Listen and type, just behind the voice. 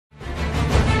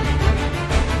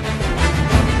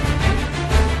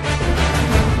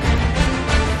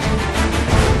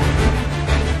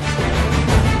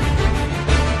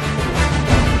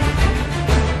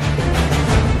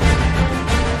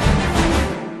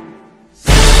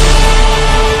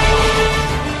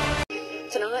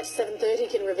7:30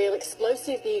 can reveal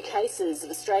explosive new cases of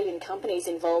Australian companies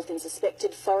involved in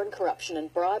suspected foreign corruption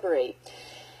and bribery.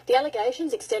 The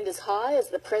allegations extend as high as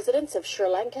the presidents of Sri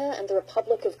Lanka and the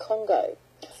Republic of Congo.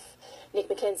 Nick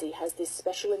McKenzie has this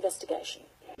special investigation.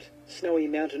 Snowy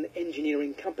Mountain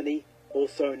Engineering Company,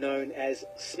 also known as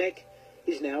SMEC,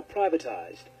 is now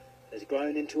privatised and has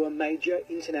grown into a major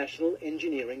international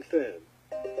engineering firm.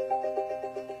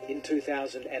 In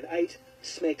 2008,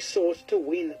 SMEC sought to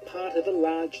win part of a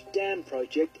large dam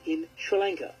project in Sri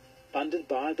Lanka, funded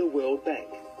by the World Bank.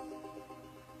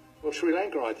 Well, Sri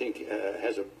Lanka, I think,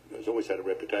 has always had a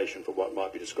reputation for what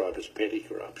might be described as petty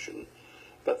corruption.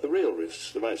 But the real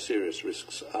risks, the most serious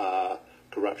risks, are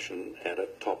corruption at a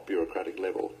top bureaucratic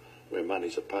level, where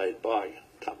monies are paid by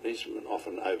companies, and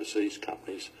often overseas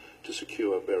companies, to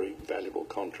secure very valuable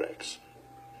contracts.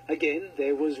 Again,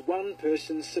 there was one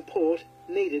person's support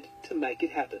needed to make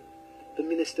it happen: the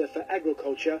Minister for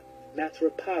Agriculture,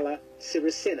 Maithripala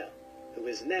Sirisena, who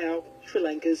is now Sri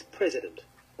Lanka's president.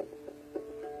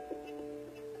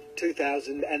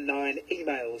 2009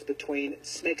 emails between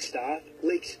SMEC staff,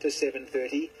 leaked to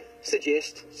 7:30,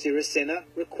 suggest Sirisena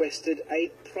requested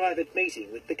a private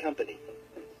meeting with the company.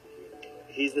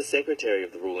 He's the secretary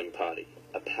of the ruling party,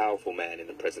 a powerful man in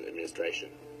the present administration.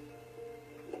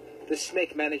 The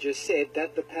SMEC manager said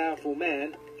that the powerful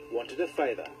man wanted a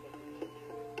favour.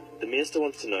 The minister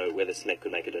wants to know whether SMEC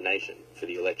could make a donation for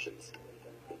the elections.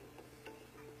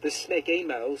 The SMEC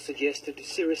email suggested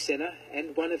Sirisena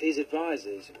and one of his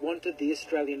advisors wanted the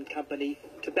Australian company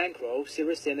to bankroll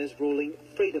Sirisena's ruling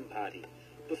Freedom Party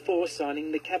before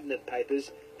signing the cabinet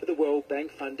papers for the World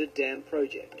Bank-funded dam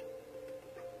project.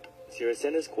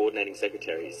 Sirisena's coordinating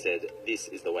secretary said this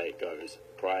is the way it goes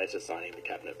prior to signing the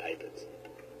cabinet papers.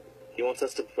 He wants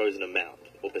us to propose an amount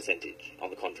or percentage on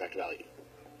the contract value.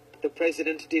 The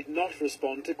president did not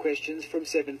respond to questions from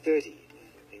 7:30,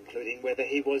 including whether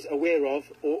he was aware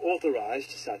of or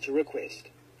authorised such a request.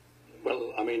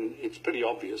 Well, I mean, it's pretty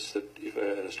obvious that if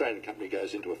an Australian company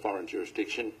goes into a foreign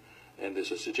jurisdiction and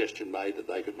there's a suggestion made that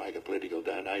they could make a political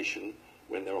donation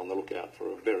when they're on the lookout for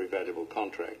a very valuable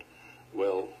contract,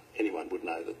 well, anyone would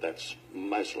know that that's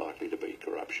most likely to be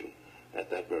corruption at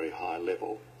that very high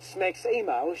level. SMEC's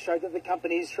email showed that the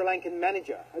company's Sri Lankan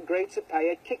manager agreed to pay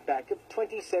a kickback of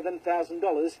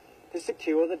 $27,000 to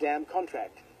secure the dam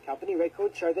contract. Company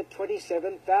records show that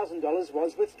 $27,000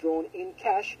 was withdrawn in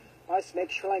cash by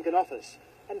SMEC's Sri Lankan office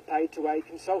and paid to a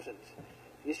consultant.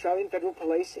 The Australian Federal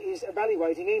Police is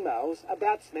evaluating emails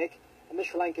about SMEC and the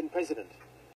Sri Lankan president.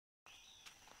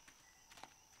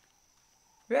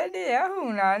 Ready,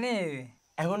 ahuna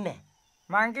ඇහුන්නේ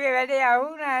මං කිව්වේ වැඩේ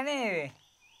අහුණා නේද?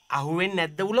 අහුවෙන්නේ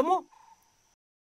නැද්ද උලමෝ?